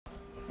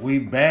We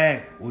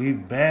back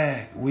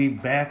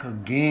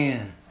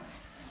again.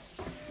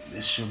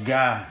 It's your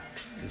guy,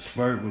 it's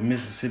Bert with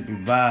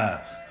Mississippi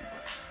Vibes.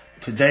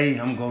 Today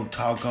I'm going to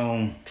talk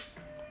on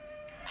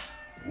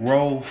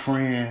role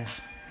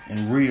friends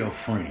and real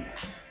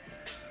friends.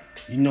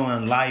 You know,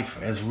 in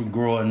life, as we're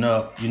growing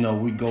up, you know,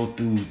 we go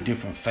through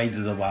different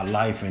phases of our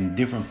life and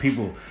different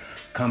people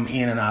come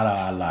in and out of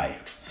our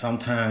life.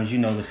 Sometimes, you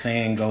know, the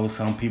saying goes,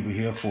 some people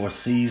here for a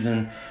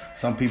season,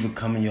 some people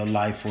come in your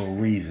life for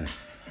a reason.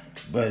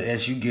 But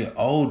as you get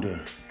older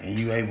and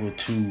you're able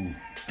to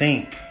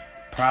think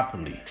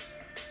properly,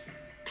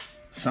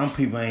 some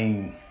people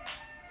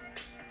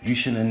you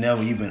should have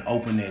never even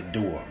opened that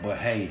door. But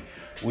hey,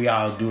 we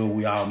all do it.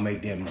 We all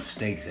make their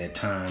mistakes at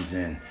times.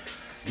 And,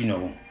 you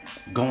know,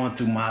 going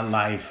through my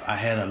life, I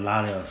had a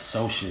lot of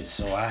associates.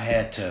 So I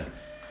had to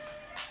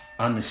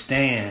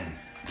understand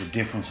the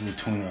difference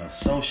between an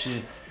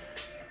associate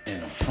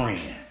and a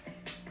friend.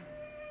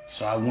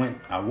 So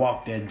I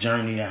walked that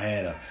journey. I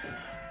had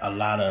a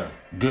lot of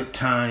good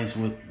times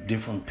with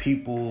different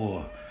people,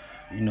 or,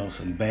 you know,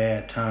 some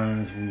bad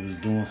times. We was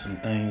doing some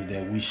things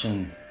that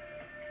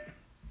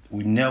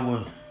we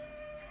never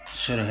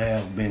should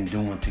have been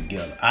doing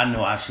together. I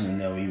know I should have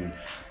never even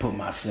put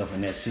myself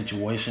in that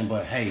situation,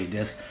 but hey,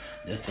 that's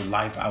the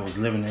life I was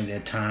living at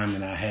that time,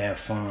 and I had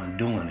fun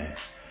doing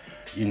that,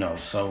 you know.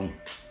 So,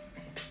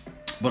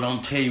 but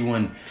I'll tell you,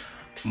 when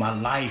my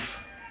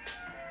life,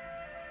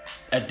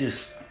 at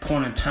this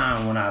point in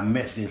time when I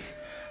met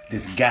this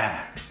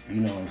guy,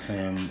 you know what I'm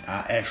saying,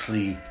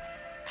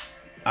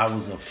 I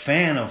was a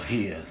fan of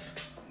his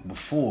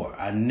before.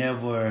 I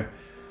never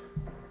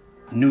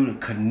knew the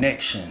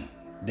connection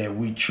that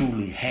we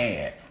truly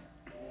had.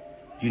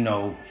 You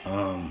know,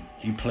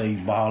 he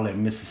played ball at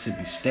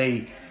Mississippi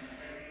State,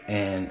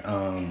 and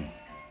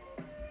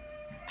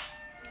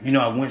you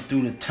know, I went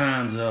through the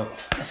times of,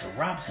 that's a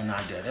Robinson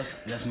out there.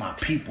 That's my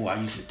people. I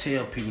used to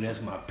tell people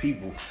that's my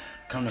people.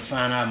 Come to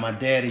find out, my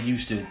daddy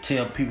used to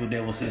tell people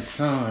that was his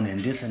son and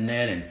this and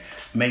that, and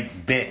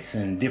make bets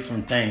and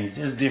different things.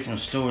 Just different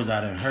stories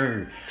I done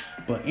heard.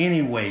 But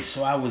anyway,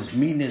 so I was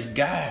meeting this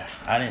guy.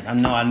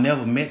 I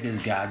never met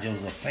this guy. I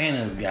just was a fan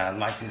of this guy. I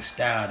liked his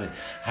style,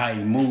 how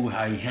he moved,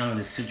 how he handled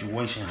the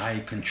situation, how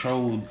he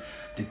controlled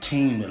the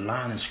team, the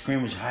line of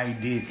scrimmage, how he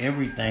did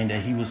everything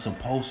that he was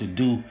supposed to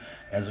do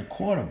as a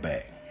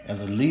quarterback,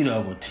 as a leader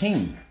of a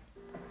team.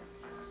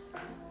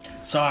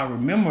 So I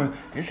remember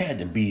this had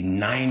to be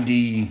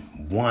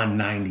 91,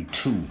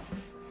 92.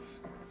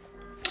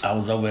 I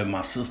was over at my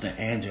sister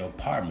Angela's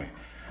apartment.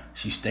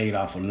 She stayed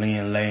off of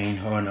Lynn Lane,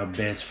 her and her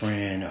best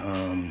friend,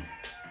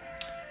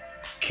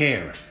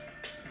 Karen.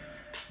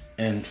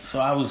 And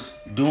so I was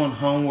doing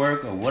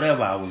homework or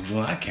whatever I was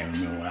doing. I can't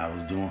remember what I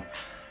was doing.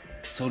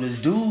 So this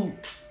dude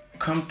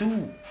come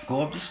through, go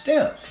up the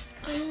steps.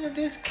 I look at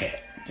this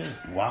cat,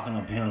 just walking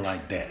up here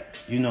like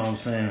that. You know what I'm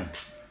saying?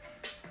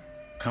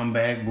 Come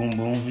back, boom,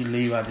 boom. He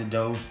leave out the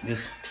door. I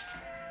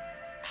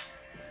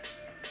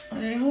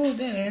say, who is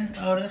that?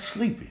 Oh, that's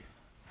Sleepy.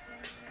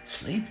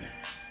 Sleeping?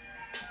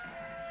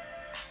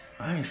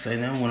 I ain't say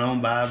nothing. Went on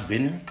by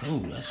business. Cool,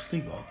 that's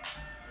Sleepy.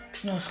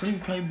 You know, Sleepy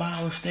play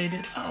ball with State.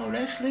 Oh,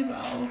 that's Sleepy.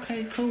 Oh,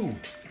 okay, cool.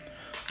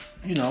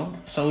 You know,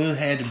 so it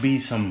had to be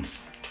some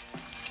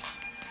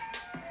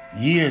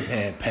years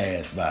had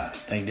passed by. I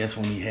think that's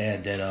when he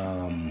had that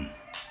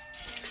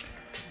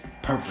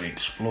Purple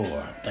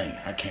Explorer,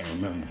 I can't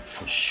remember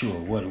for sure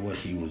what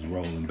he was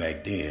rolling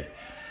back there.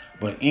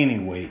 But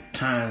anyway,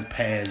 times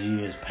passed,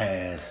 years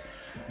passed.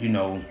 You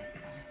know,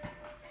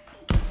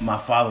 my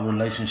father's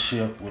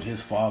relationship with his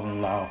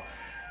father-in-law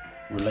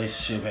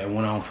relationship had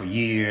went on for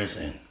years,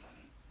 and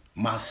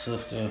my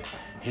sister,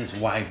 his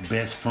wife,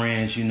 best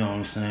friends, you know what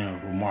I'm saying,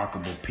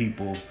 remarkable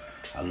people.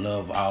 I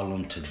love all of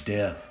them to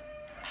death.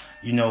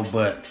 You know,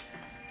 but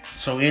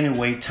so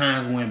anyway,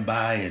 times went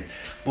by, and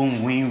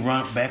boom, we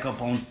run back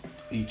up on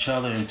each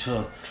other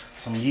until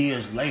some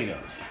years later,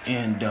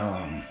 and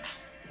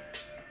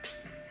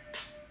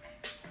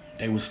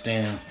they were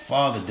staying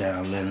farther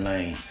down Lynn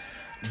Lane.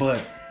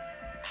 But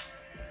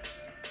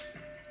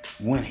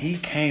when he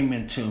came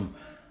into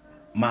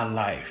my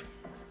life,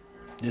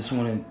 this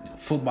when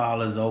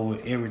football is over,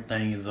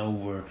 everything is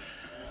over,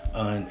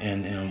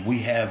 and we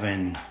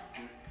having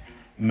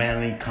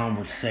manly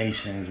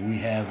conversations.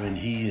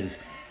 He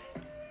is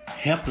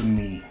helping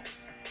me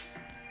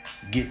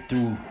get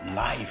through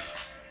life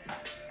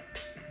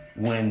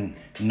when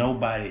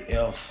nobody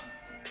else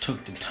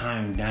took the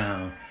time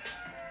out,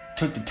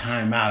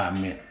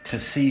 to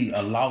see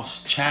a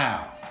lost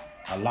child,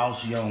 a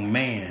lost young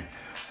man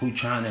who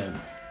trying to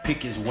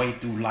pick his way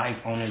through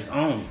life on his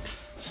own.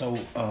 So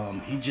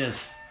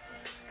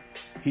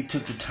he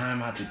took the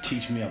time out to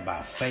teach me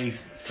about faith,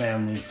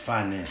 family,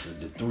 finances,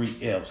 the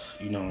 3 F's.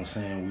 You know what I'm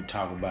saying? We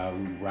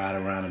ride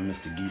around in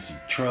Mr. Geese's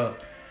truck,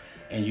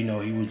 and you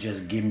know, he would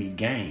just give me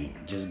game,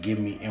 just give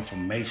me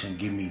information,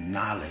 give me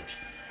knowledge.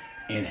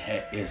 And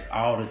it's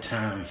all the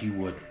time he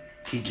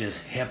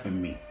just helping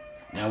me.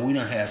 Now, we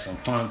done had some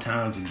fun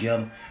times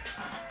together.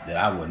 that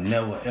I would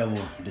never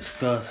ever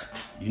discuss.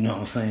 You know what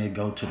I'm saying?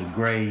 Go to the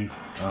grave.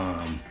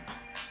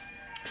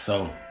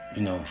 So,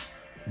 you know,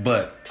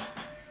 but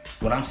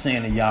what I'm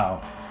saying to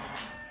y'all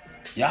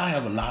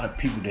have a lot of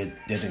people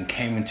that done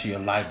came into your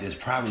life that's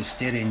probably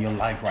still in your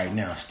life right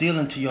now, still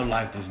into your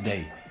life this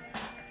day,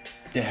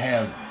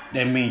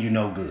 that mean you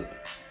no good.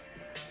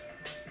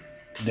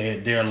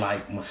 They're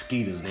like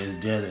mosquitoes.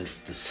 They're there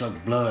to suck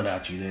blood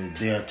out you. They're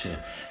there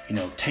to, you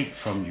know, take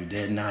from you.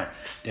 They're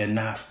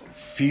not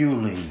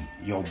fueling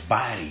your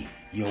body,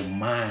 your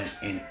mind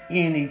in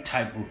any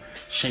type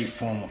of shape,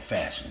 form, or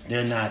fashion.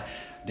 They're not.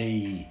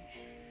 They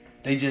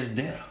just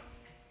there.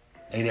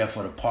 They there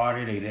for the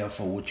party. They there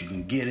for what you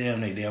can get them.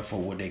 They there for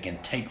what they can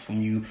take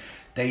from you.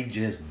 They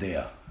just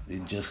there. They're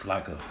just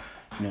like a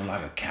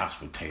couch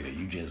potato.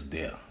 You just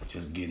there,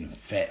 just getting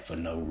fat for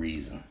no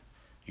reason.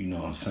 You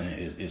know what I'm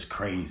saying? It's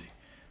crazy.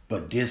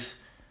 But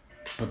this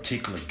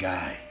particular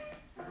guy,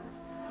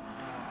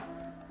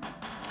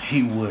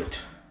 he would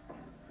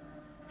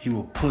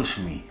push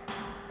me.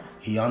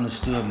 He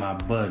understood my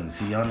buttons.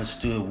 He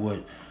understood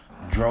what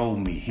drove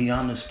me. He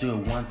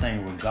understood one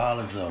thing,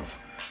 regardless of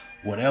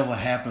whatever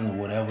happened,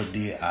 whatever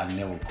did, I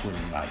never quit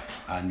in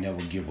life. I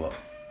never give up.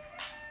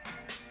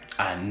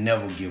 I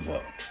never give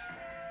up.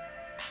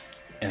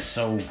 And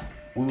so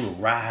we would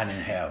ride and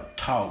have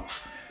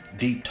talks,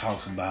 deep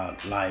talks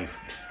about life.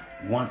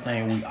 One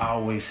thing we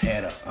always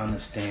had an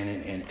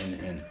understanding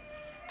and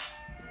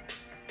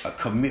a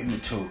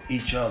commitment to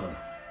each other.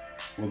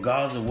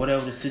 Regardless of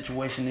whatever the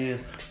situation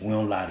is, we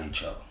don't lie to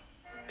each other.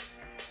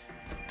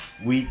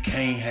 We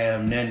can't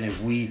have nothing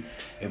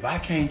if I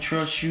can't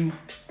trust you,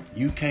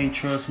 you can't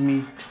trust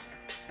me,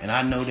 and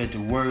I know that the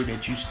word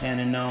that you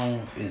standing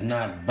on is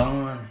not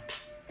bond,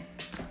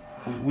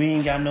 we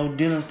ain't got no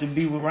dealings to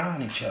be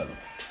around each other.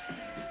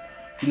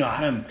 You know, I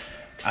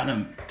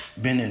done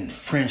been in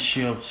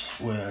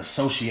friendships with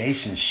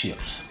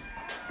associationships,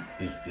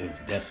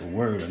 if that's a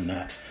word or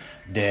not,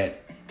 that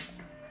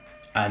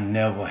I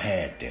never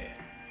had that.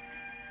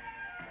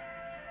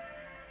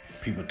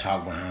 People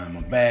talk behind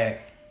my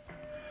back.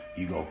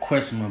 You go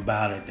question them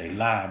about it. They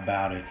lie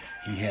about it.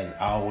 He has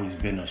always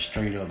been a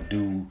straight up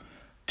dude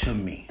to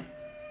me,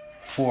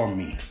 for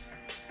me.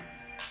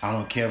 I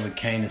don't care if it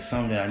came to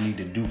something that I need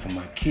to do for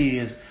my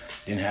kids,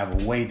 didn't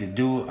have a way to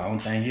do it. The only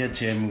thing he'll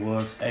tell me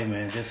was, hey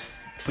man, just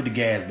put the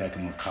gas back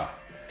in my car.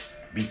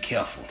 Be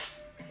careful.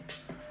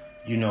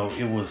 You know,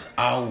 it was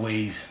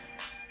always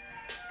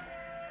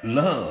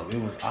love.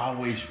 It was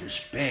always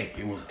respect.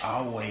 It was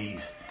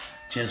always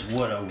just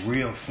what a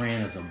real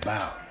friend is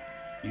about.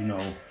 You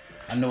know,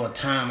 I know a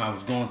time I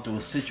was going through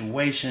a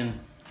situation,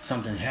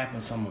 something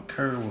happened, something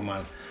occurred with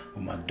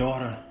my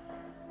daughter.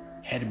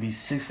 Had to be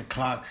 6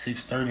 o'clock,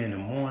 6:30 in the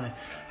morning.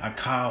 I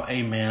called,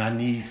 hey man, I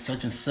need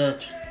such and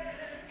such.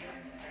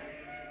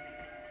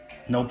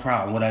 No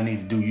problem. What I need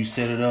to do, you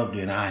set it up,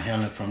 then I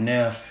handle it from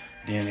there.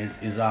 Then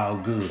it's all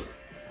good.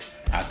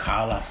 I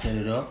call, I set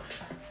it up,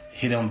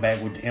 hit them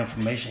back with the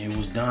information. It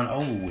was done,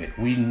 over with.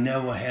 We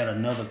never had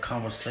another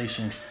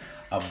conversation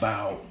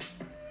about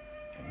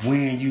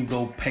when you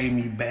go pay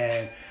me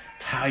back,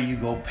 how you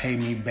go pay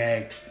me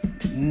back.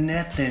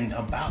 Nothing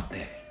about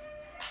that.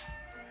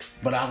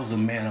 But I was a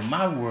man of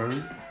my word.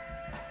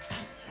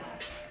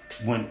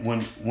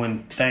 When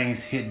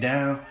things hit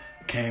down,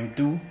 came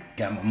through,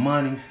 got my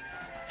monies,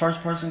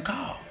 first person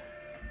called.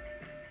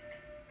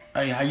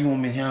 Hey, how you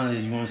want me to handle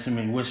this? You want to send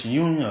me to Western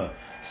Union or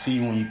see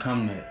you when you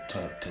come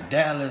to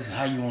Dallas?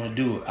 How you want to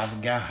do it? I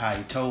forgot how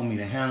he told me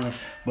to handle it,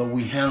 but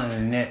we handled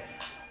it in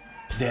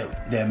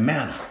that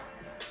manner.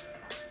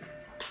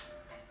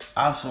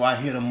 Also, I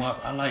hit him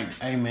up. I like,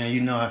 hey man,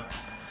 you know,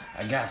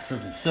 I got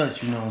such and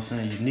such, you know what I'm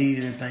saying? You need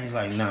it and things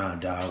like, nah,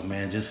 dog,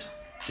 man, just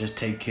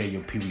take care of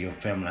your people, your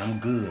family. I'm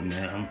good,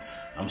 man.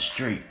 I'm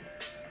straight.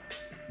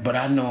 But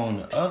I know on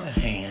the other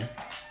hand,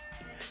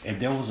 if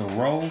there was a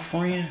role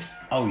friend,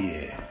 oh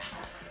yeah,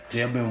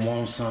 they've been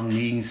wanting something,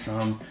 needing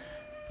something,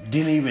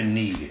 didn't even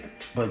need it,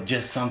 but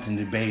just something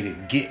to be able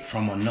to get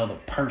from another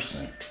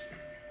person.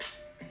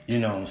 You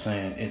know what I'm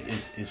saying?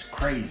 It's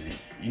crazy.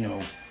 You know,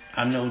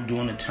 I know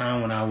during the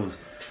time when I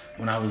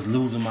was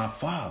losing my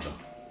father.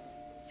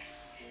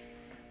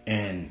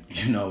 And,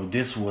 you know,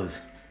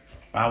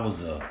 I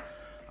was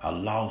a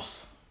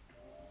lost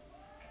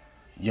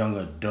young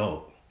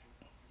adult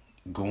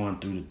going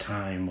through the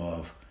time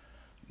of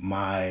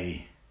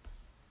my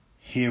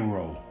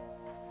hero,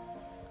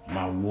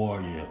 my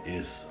warrior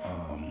is,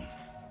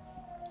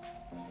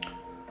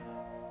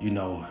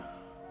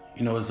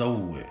 it's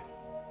over with.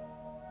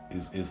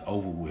 It's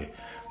over with.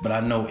 But I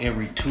know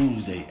every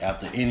Tuesday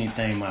after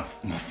anything, my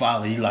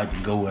father, he liked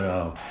to go with,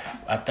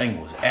 I think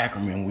it was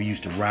Ackerman we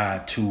used to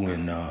ride to,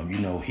 and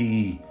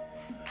he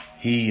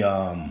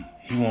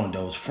wanted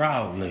those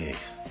frog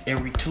legs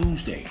every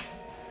Tuesday.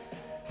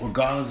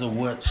 Regardless of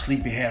what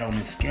Sleepy had on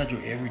his schedule,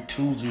 every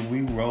Tuesday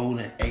we rolled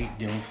and ate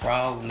them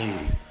frog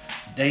legs.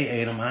 They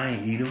ate them, I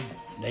ain't eat them.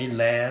 They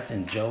laughed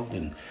and joked,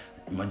 and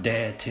my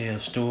dad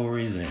tells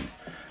stories, and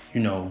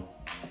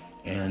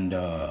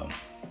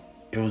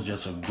it was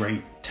just a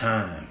great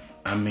time.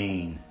 I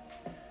mean,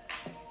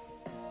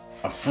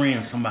 a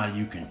friend, somebody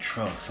you can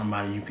trust,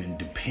 somebody you can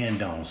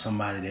depend on,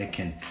 somebody that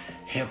can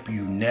help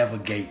you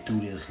navigate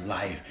through this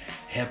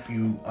life, help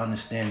you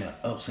understand the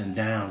ups and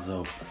downs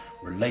of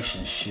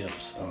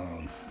relationships,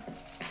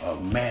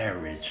 of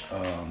marriage,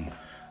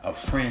 of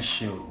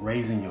friendship,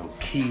 raising your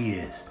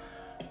kids.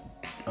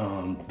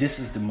 This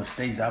is the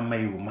mistakes I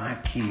made with my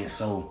kids.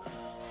 So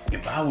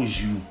if I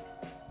was you,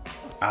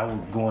 I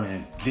would go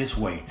in this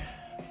way.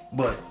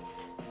 But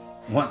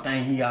one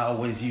thing he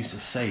always used to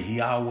say,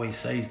 he always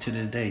says to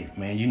this day,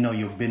 man, you know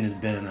your business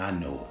better than I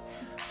know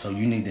it. So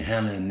you need to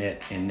handle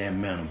it in that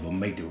manner, but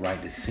make the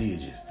right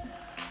decision.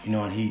 You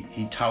know, and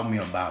he taught me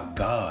about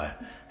God,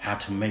 how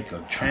to make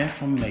a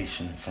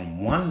transformation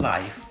from one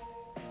life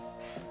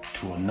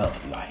to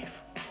another life.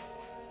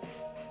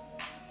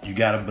 You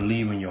got to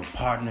believe in your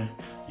partner,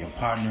 your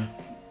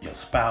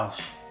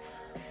spouse,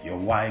 your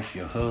wife,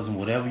 your husband,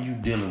 whatever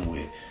you're dealing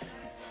with.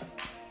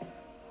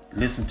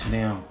 Listen to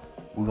them.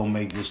 We're going to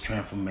make this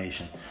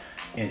transformation.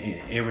 And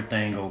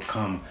everything going to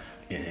come.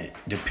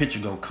 The picture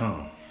going to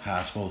come how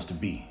it's supposed to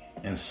be.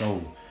 And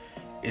so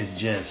it's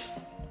just,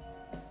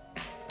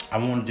 I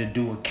wanted to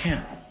do a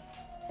camp.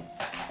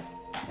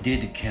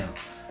 Did the camp.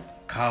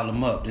 Call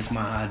them up. This is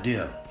my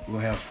idea. We'll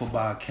have a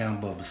football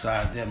camp. But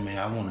besides that, man,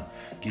 I want to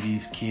give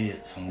these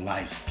kids some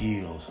life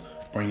skills.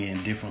 Bring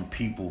in different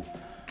people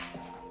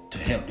to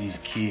help these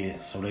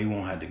kids so they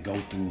won't have to go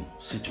through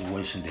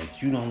situations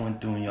that you don't went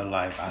through in your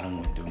life, I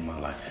don't went through in my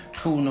life.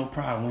 Cool, no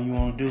problem. When you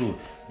want to do it,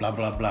 blah,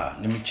 blah, blah.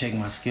 Let me check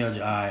my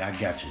schedule. All right, I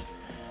got you.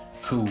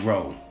 Cool,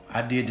 roll.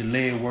 I did the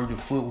leg work, the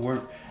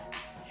footwork.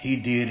 He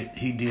did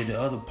the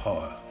other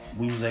part.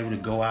 We was able to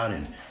go out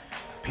and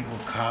people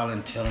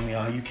calling, telling me,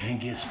 oh, you can't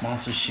get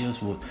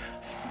sponsorships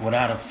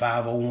without a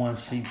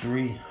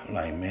 501c3. I'm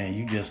like, man,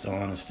 you just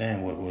don't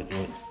understand what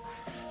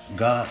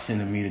God's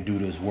sending me to do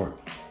this work.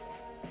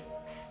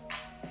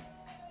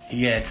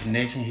 He had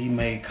connection. He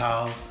made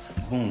calls.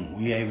 Boom.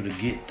 We able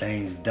to get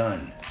things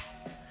done.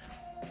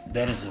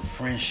 That is a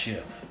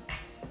friendship.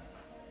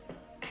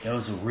 That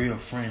was a real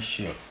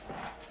friendship.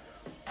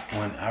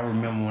 When I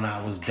remember when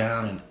I was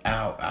down and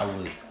out, I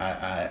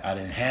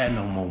didn't have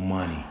no more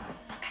money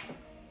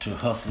to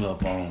hustle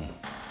up on,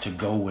 to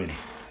go and,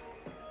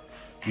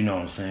 you know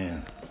what I'm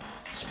saying,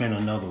 spend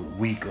another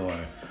week or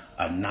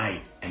a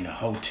night in the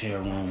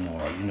hotel room,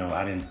 or, you know,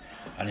 I didn't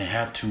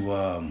have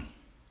to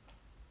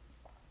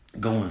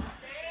go and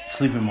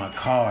sleep in my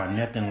car,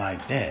 nothing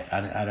like that.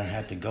 I didn't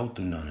have to go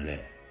through none of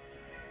that.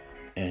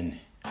 And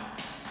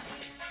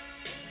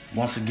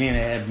once again,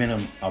 it had been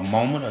a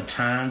moment, a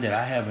time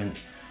that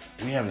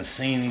we haven't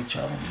seen each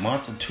other, a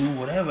month or two,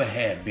 whatever it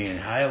had been,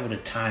 however the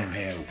time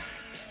had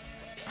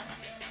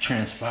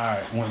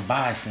transpired, went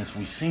by since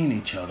we seen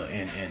each other.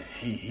 And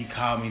he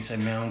called me and said,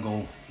 man, I'm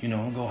going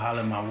to go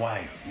holler at my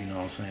wife, you know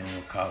what I'm saying?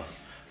 Because,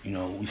 you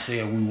know, we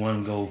said we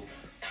wouldn't go,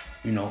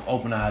 you know,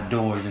 open our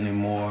doors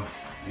anymore.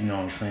 You know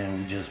what I'm saying?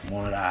 We just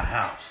wanted our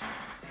house,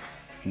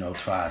 you know,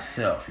 to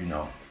ourselves, you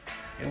know.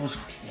 It was,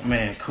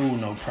 man, cool,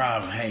 no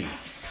problem. Hey,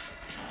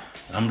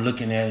 I'm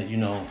looking at it, you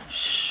know,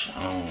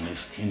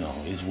 it's, you know,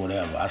 it's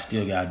whatever. I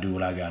still got to do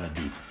what I got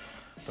to do.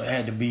 But it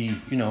had to be,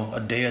 you know, a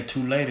day or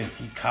two later,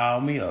 he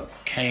called me or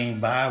came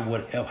by,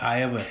 whatever,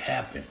 however it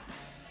happened.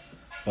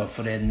 But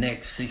for that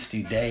next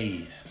 60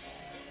 days,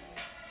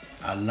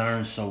 I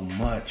learned so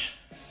much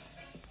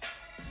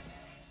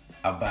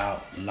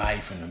about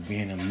life and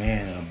being a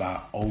man and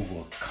about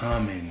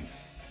overcoming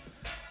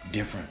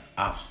different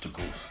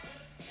obstacles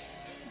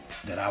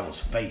that I was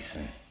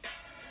facing.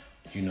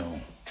 You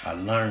know, I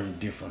learned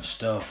different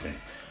stuff and,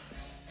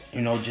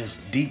 you know,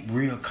 just deep,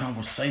 real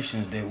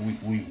conversations that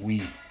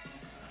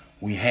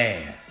we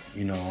had,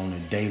 you know, on a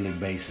daily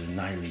basis,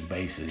 nightly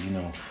basis. You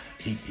know,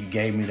 he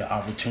gave me the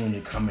opportunity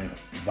to come and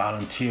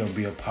volunteer,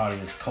 be a part of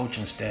his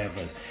coaching staff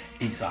as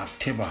Itzhak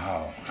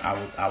Tiberhall.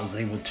 I was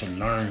able to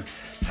learn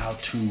how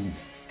to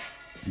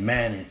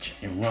manage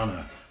and run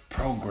a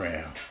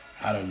program,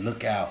 how to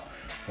look out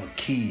for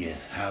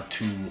kids, how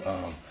to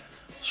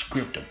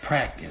script a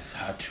practice,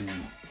 how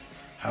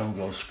we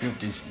go script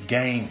this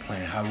game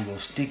plan, how we go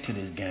stick to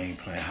this game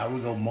plan, how we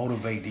go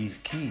motivate these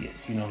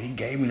kids. You know, he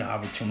gave me the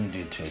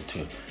opportunity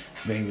to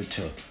be able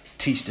to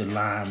teach the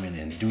linemen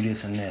and do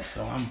this and that.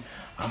 So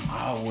I'm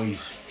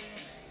always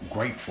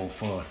grateful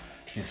for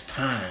his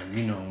time,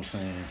 you know what I'm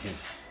saying?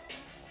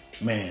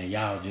 Man,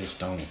 y'all just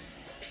don't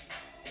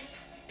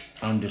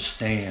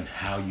understand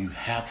how you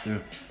have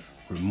to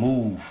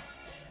remove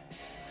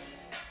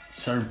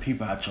certain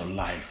people out your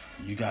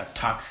life. You got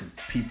toxic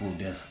people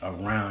that's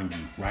around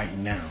you right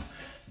now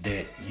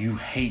that you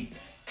hate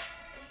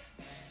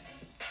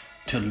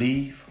to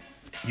leave.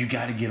 You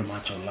got to get them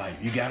out your life.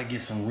 You got to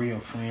get some real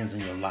friends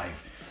in your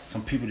life.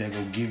 Some people that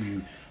go give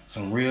you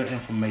some real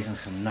information,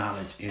 some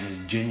knowledge, and it's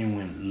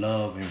genuine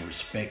love and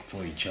respect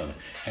for each other.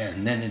 Has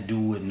nothing to do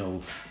with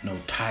no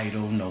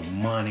title, no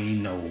money,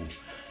 no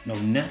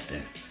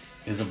nothing.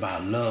 It's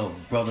about love,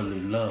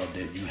 brotherly love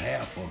that you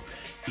have for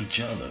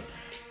each other.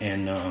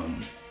 And,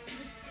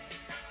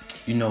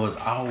 you know, it's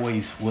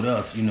always with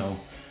us, you know,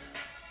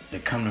 to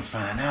come to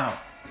find out,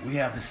 We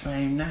have the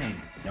same name.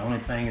 The only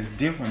thing that's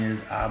different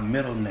is our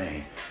middle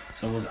name.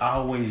 So it's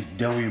always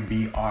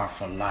WBR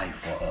for life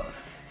for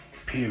us.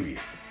 Period.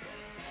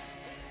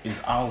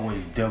 It's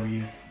always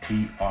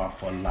WBR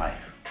for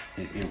life.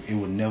 It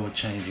will never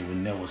change. It will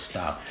never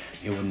stop.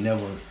 It will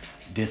never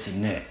this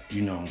and that.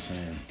 You know what I'm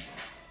saying?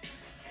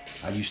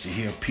 I used to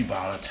hear people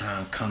all the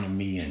time come to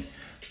me and,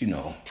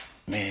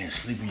 man,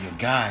 Sleepy, your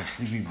guy,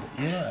 Sleepy.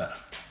 Yeah.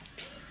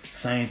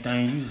 Same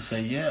thing you used to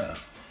say, yeah.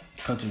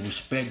 Because of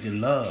respect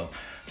and love.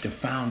 The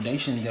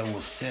foundation that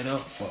was set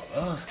up for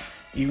us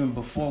even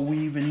before we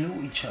even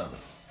knew each other.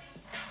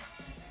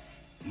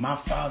 My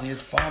father,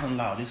 his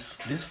father-in-law,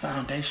 this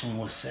foundation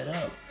was set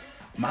up.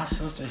 My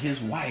sister,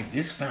 his wife,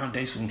 this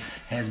foundation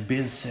has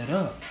been set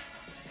up.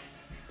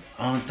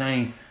 Only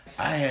thing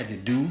I had to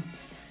do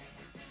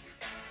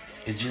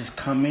is just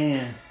come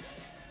in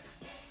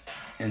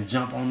and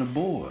jump on the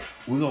board.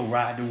 We gonna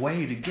ride the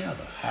wave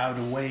together. How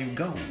the wave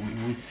go?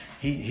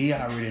 He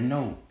already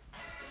know.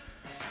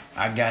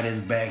 I got his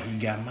back, he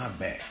got my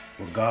back.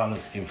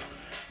 Regardless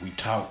if we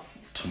talk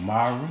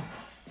tomorrow,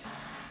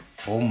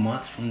 4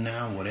 months from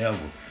now,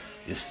 whatever,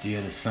 it's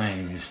still the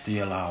same. It's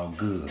still all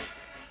good.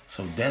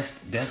 So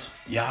that's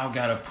y'all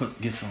gotta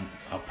get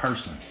a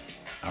person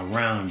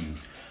around you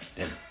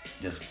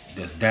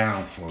that's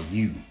down for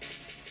you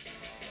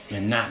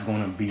and not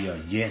gonna be a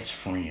yes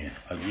friend,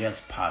 a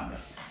yes partner.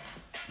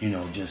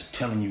 Just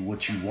telling you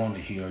what you want to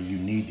hear or you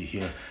need to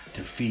hear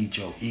to feed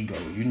your ego.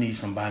 You need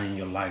somebody in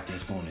your life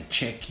that's going to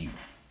check you.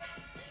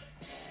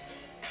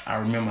 I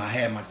remember I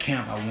had my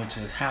camp. I went to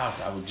his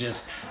house. I was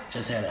just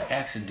had an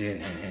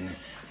accident and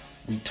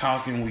we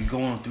talking. We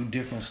going through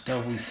different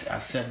stuff. I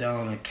sat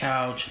down on the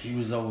couch. He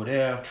was over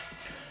there,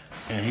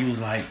 and he was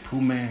like,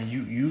 "Pooh, man,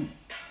 you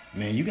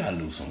gotta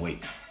lose some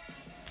weight."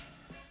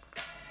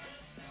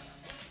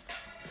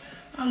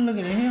 I'm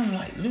looking at him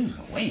like,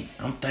 losing weight.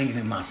 I'm thinking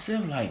to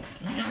myself like,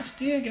 man, I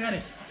still got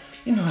it.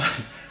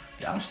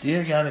 I'm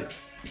still got it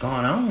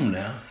going on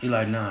now. He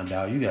like, nah,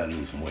 dog, you gotta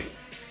lose some weight.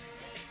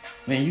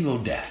 Man, you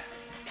gonna die.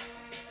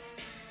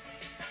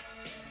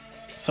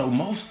 So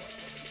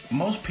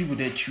most people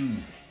that you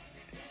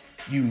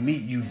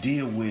meet, you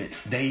deal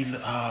with, they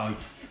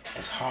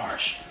it's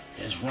harsh,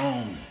 it's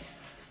wrong.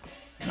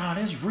 No,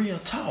 that's real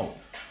talk.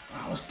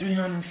 I was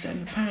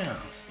 370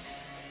 pounds.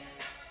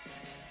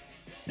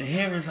 The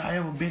heaviest I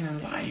ever been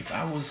in life.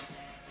 I was,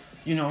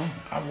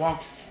 I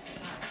walked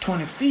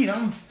 20 feet.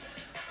 I'm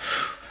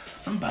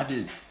about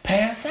to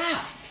pass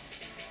out.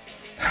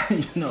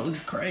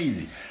 It's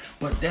crazy.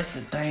 But that's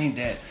the thing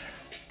that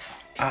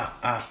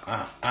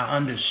I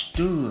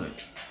understood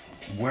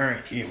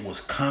where it was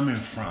coming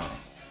from.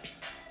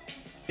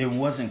 It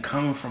wasn't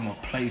coming from a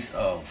place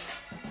of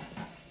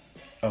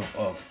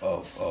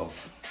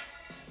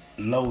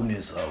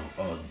lowness,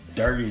 of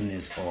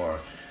dirtiness, or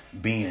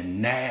being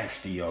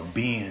nasty, or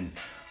being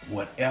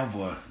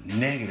whatever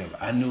negative.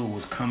 I knew it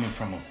was coming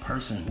from a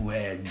person who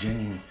had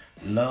genuine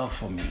love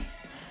for me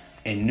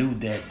and knew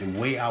that the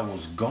way I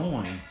was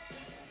going,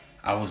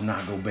 I was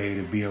not going to be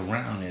able to be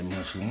around it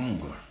much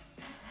longer.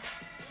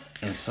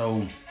 And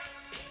so,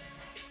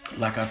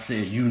 like I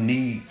said, you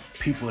need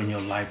people in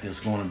your life that's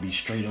going to be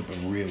straight up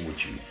and real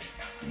with you.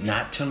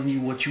 Not telling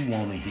you what you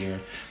want to hear.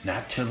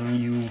 Not telling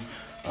you,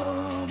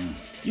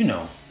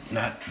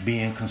 not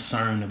being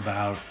concerned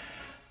about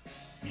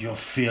your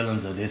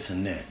feelings or this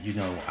and that.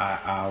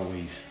 I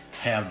always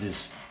have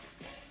this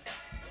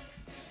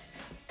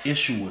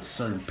issue with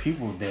certain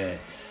people that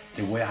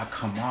the way I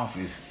come off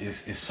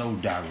is so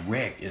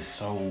direct. It's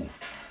so,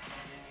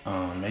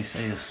 they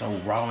say it's so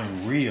raw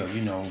and real.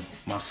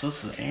 My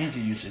sister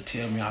Angie used to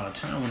tell me all the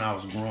time when I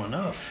was growing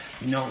up,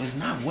 it's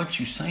not what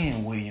you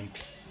saying, William,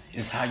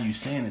 it's how you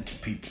saying it to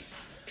people.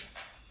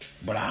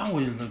 But I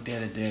always looked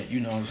at it that,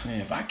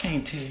 if I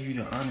can't tell you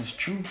the honest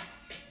truth,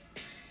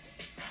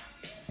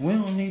 we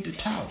don't need to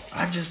talk.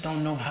 I just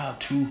don't know how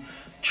to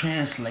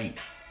translate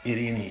it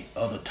any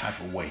other type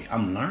of way.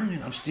 I'm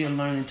learning. I'm still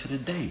learning to the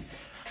day.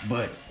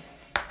 But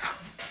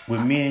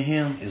with me and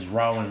him, it's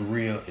raw and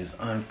real. It's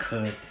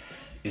uncut.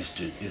 It's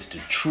the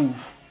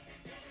truth.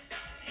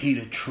 He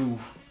the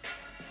truth.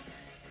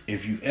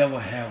 If you ever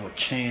have a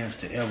chance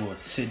to ever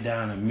sit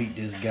down and meet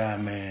this guy,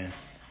 man,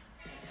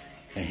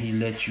 and he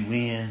let you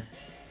in,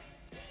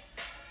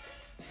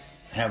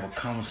 have a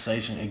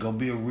conversation, it gonna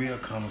be a real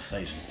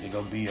conversation. It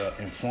gonna be an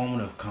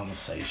informative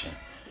conversation.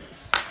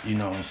 You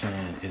know what I'm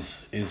saying?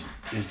 It's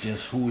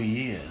just who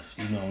he is.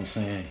 You know what I'm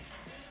saying?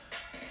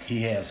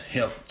 He has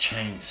helped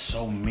change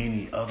so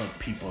many other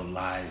people's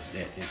lives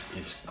that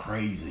it's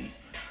crazy.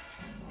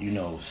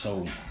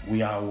 So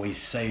we always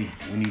say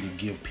we need to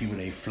give people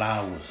their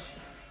flowers,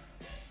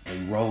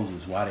 their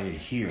roses while they're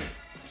here.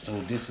 So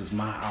this is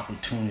my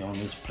opportunity on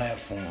this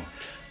platform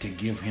to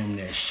give him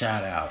that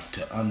shout out,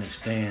 to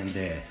understand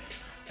that,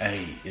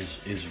 hey,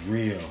 it's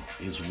real,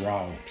 it's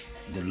raw,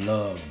 the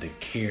love, the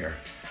care.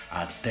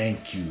 I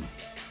thank you.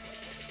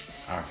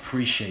 I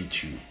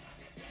appreciate you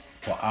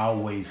for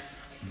always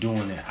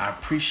doing that. I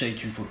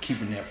appreciate you for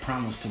keeping that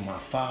promise to my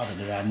father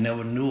that I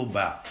never knew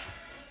about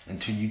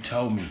until you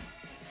told me.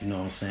 You know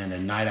what I'm saying?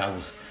 That night I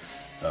was,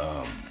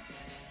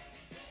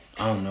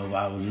 I don't know if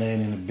I was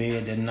laying in the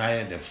bed that night,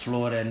 at the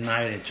floor that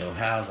night, at your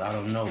house, I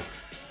don't know.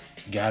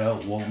 Got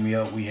up, woke me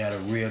up, we had a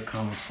real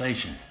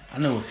conversation. I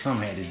know what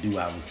something had to do.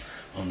 I was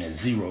on that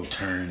zero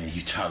turn, and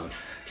you're talking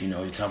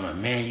about,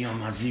 man, you on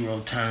my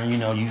zero turn, you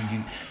know you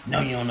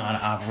know you don't know how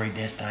to operate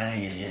that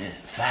thing, and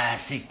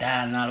 $5,000,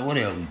 $6,000,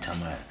 whatever you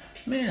talking about.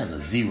 Man, it's a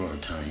zero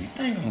turn. You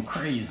think I'm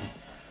crazy?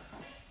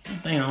 You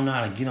think I don't know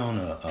how to get on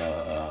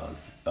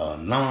a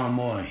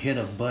lawnmower and hit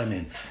a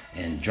button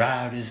and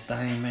drive this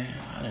thing, man?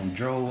 I done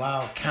drove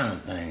all kind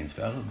of things,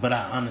 fellas. But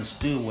I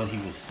understood what he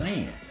was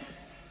saying.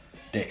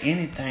 That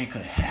anything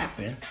could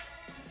happen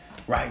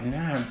right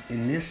now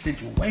in this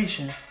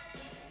situation.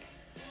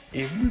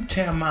 If you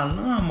tear my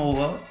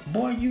lawnmower up,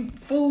 boy, you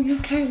fool, you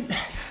can't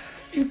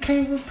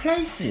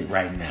replace it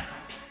right now.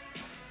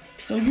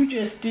 So you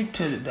just stick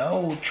to the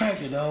old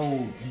tractor, the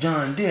old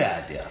John Deere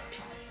out there.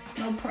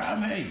 No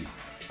problem, hey.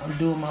 I'm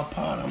doing my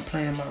part. I'm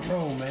playing my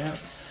role, man.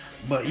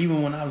 But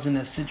even when I was in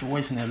that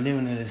situation of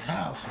living in this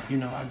house, you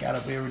know, I got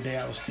up every day.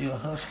 I was still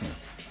hustling.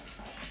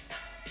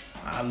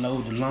 I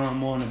load the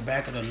lawnmower in the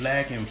back of the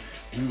lack, and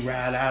we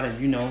ride out and,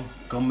 you know,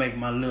 go make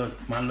my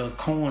little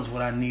coins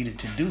what I needed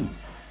to do.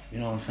 You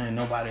know what I'm saying?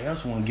 Nobody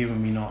else wasn't giving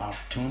me no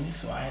opportunity,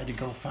 so I had to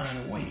go find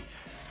a way,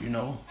 you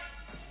know.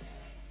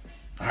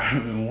 I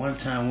remember one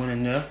time went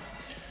in there,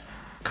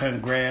 cutting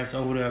grass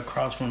over there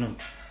across from the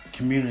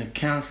community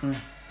counseling.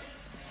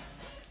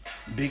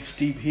 Big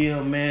steep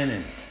hill, man,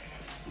 and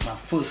my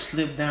foot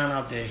slipped down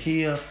off that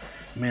hill.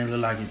 Man, it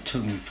looked like it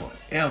took me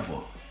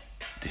forever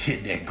to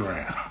hit that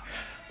ground.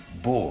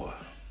 Boy,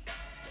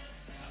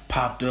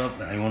 popped up,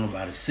 I ain't want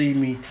nobody to see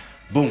me.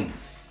 Boom.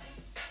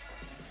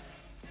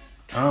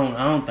 I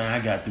don't think I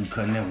got through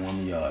cutting that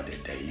woman yard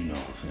that day, you know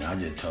what I'm saying? I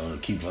just told her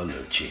to keep her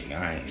little chick.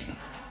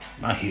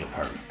 My hip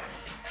hurt,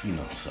 you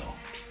know, so.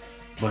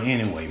 But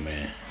anyway,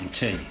 man, I'm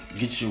telling you,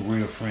 get you a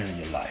real friend in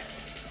your life.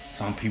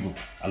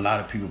 A lot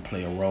of people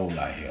play a role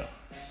out here.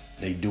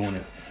 They doing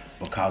it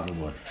because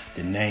of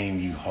the name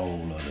you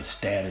hold or the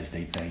status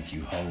they think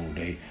you hold.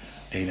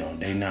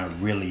 They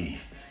not really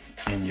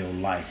in your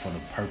life for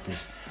the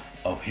purpose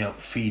of help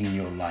feeding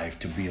your life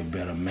to be a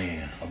better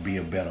man or be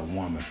a better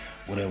woman,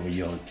 whatever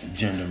your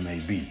gender may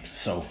be.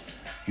 So,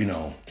 you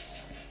know,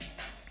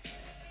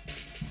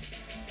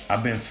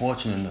 I've been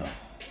fortunate enough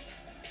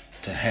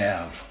to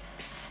have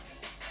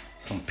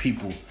some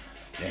people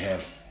that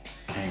have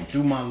came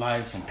through my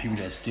life, some people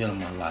that's still in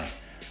my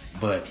life.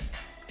 But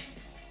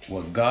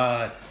when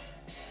God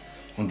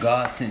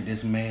sent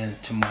this man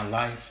to my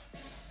life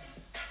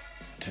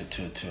to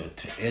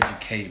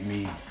educate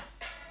me,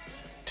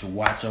 to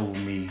watch over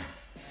me,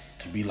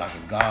 to be like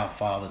a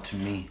godfather to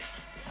me,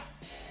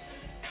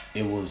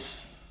 it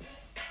was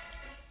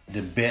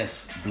the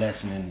best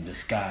blessing in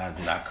disguise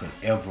that I could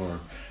ever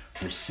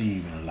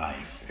receive in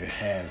life. It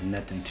has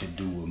nothing to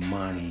do with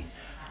money.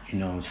 You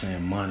know what I'm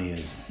saying? Money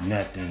is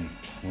nothing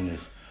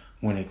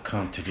when it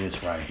comes to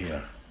this right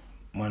here.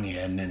 Money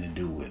had nothing to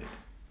do with it.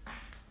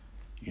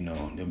 You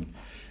know,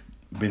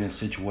 been in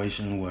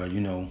situations where, you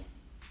know,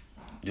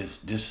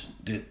 this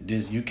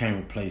you can't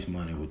replace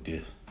money with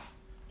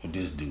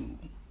this dude.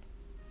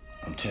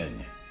 I'm telling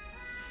you.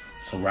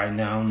 So right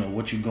now, I don't know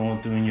what you're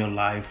going through in your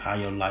life, how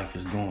your life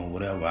is going,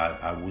 whatever.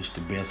 I wish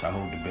the best. I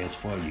hope the best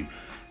for you.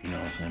 You know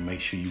what I'm saying? Make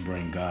sure you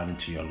bring God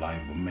into your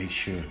life, but make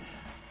sure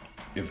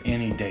if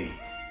any day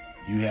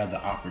you have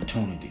the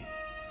opportunity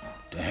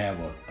to have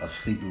a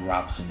Sleepy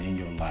Robinson in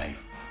your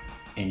life,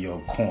 in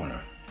your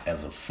corner,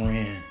 as a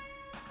friend,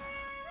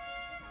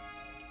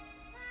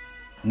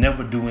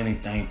 never do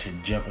anything to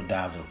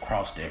jeopardize or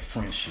cross that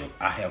friendship.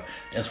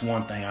 That's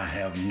one thing I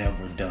have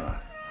never done.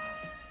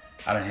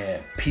 I done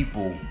had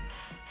people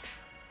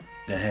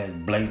that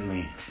had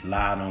blatantly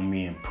lied on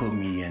me and put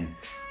me in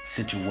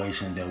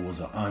situations that was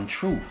an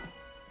untruth,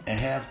 and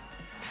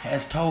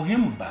has told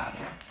him about it.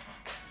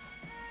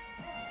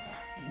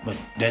 But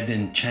that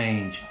didn't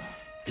change.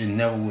 It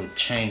never would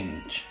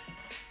change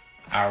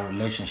our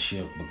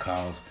relationship,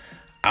 because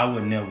I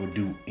would never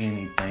do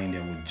anything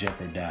that would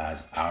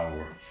jeopardize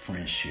our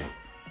friendship.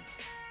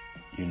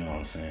 You know what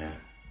I'm saying?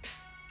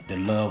 The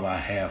love I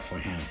have for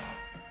him,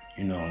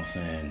 you know what I'm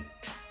saying?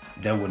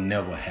 That would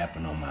never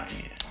happen on my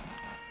end.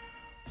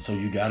 So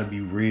you got to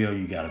be real.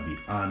 You got to be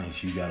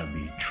honest. You got to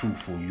be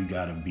truthful. You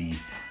got to be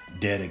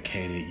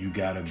dedicated. You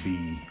got to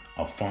be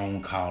a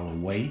phone call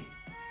away.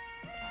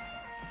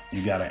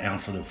 You got to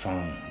answer the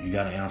phone. You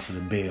got to answer the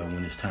bell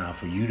when it's time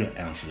for you to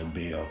answer the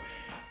bell.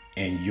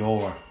 And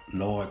your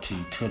loyalty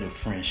to the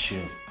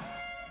friendship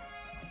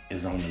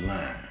is on the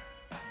line,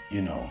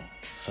 you know.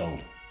 So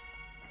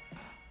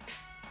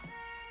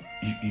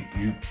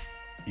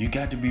you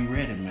got to be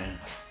ready, man.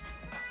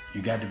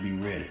 You got to be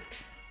ready.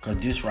 Because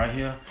this right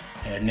here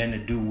had nothing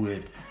to do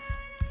with,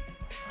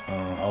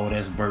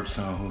 that's Bert's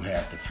son who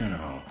has the funeral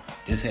home.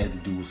 This had to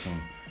do with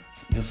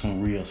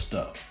some real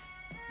stuff.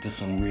 This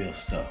some real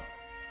stuff.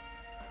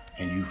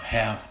 And you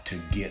have to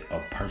get a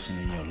person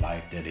in your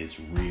life that is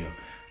real,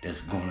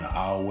 that's going to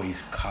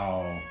always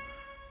call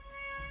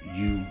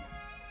you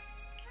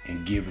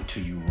and give it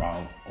to you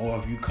raw, or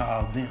if you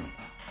call them.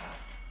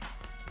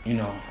 You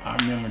know, I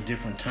remember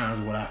different times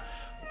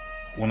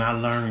when I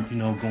learned, you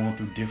know, going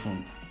through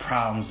different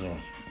problems or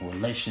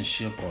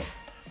relationship, or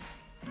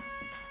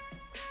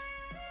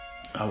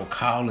I would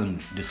call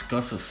and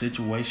discuss a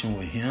situation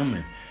with him,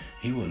 and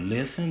he would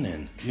listen,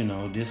 and, you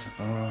know, this,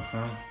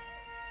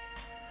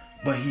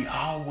 But he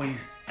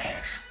always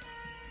asked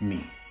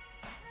me,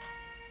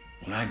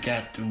 when I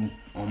got through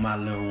on my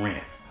little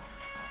rant,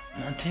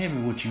 now tell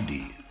me what you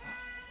did.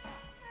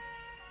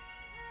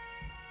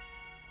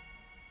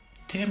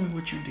 Tell me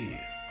what you did.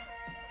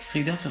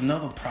 See, that's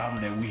another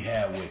problem that we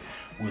have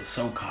with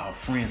so-called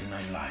friends in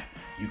their life.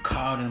 You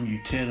call them, you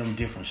tell them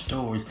different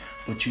stories,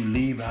 but you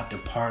leave out the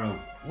part of,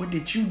 what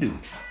did you do?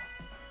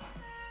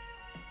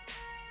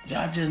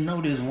 Y'all just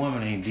know this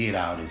woman ain't did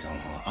all this on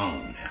her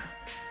own now.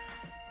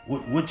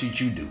 What did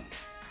you do?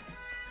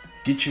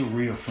 Get you a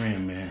real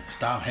friend, man.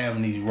 Stop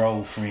having these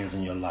role friends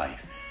in your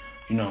life.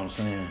 You know what I'm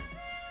saying?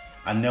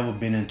 I never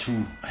been into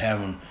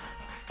having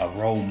a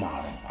role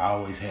model. I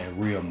always had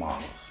real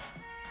models.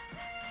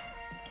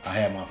 I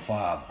had my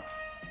father.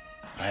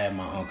 I had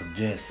my Uncle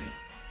Jesse.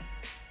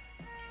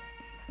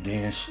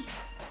 Then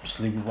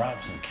Sleepy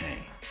Robinson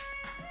came.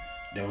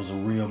 There was a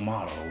real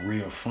model, a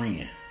real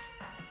friend.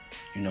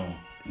 You know,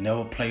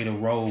 never played a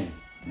role.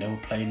 Never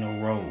played no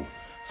role.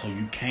 So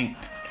you can't.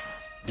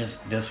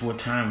 That's what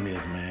time it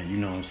is, man. You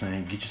know what I'm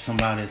saying? Get you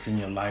somebody that's in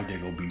your life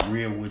that gonna be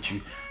real with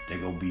you. They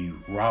gonna be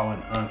raw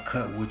and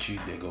uncut with you.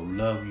 They gonna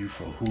love you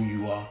for who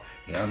you are.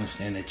 They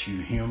understand that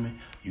you're human.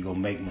 You gonna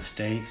make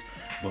mistakes,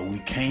 but we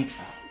can't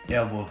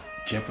ever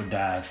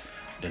jeopardize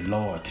the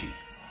loyalty.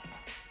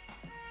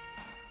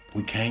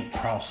 We can't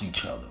cross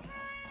each other.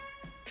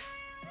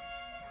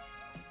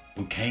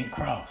 We can't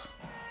cross.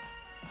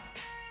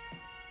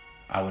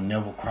 I would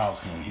never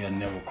cross him. He'll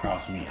never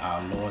cross me.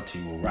 Our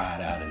loyalty will ride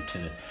out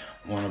until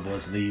one of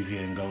us leave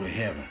here and go to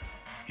heaven.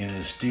 And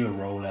it'll still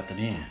roll after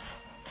the end.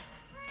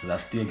 Because I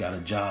still got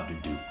a job to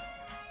do.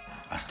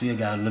 I still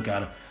got to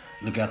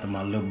look after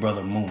my little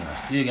brother Moon. I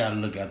still got to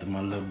look after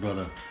my little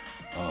brother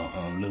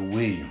Lil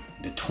William.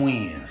 The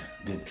twins.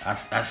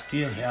 I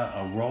still have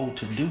a role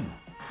to do.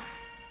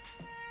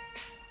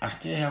 I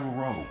still have a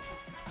role.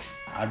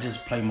 I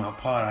just play my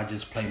part. I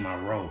just play my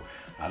role.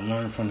 I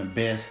learn from the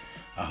best.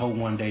 I hope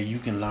one day you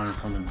can learn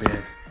from the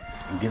best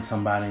and get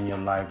somebody in your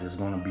life that's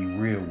going to be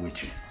real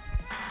with you.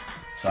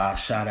 So I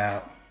shout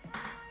out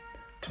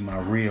to my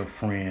real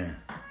friend,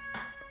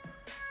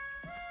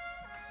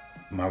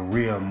 my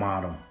real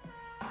model,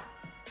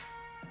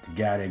 the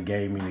guy that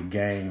gave me the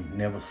game,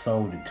 never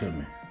sold it to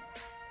me.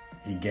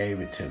 He gave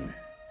it to me.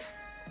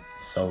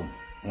 So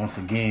once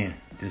again,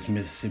 this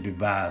Mississippi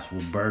Vibes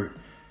with Bert,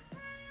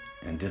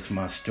 and this is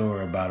my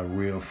story about a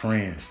real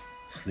friend,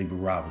 Sleepy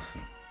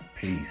Robinson.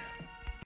 Peace.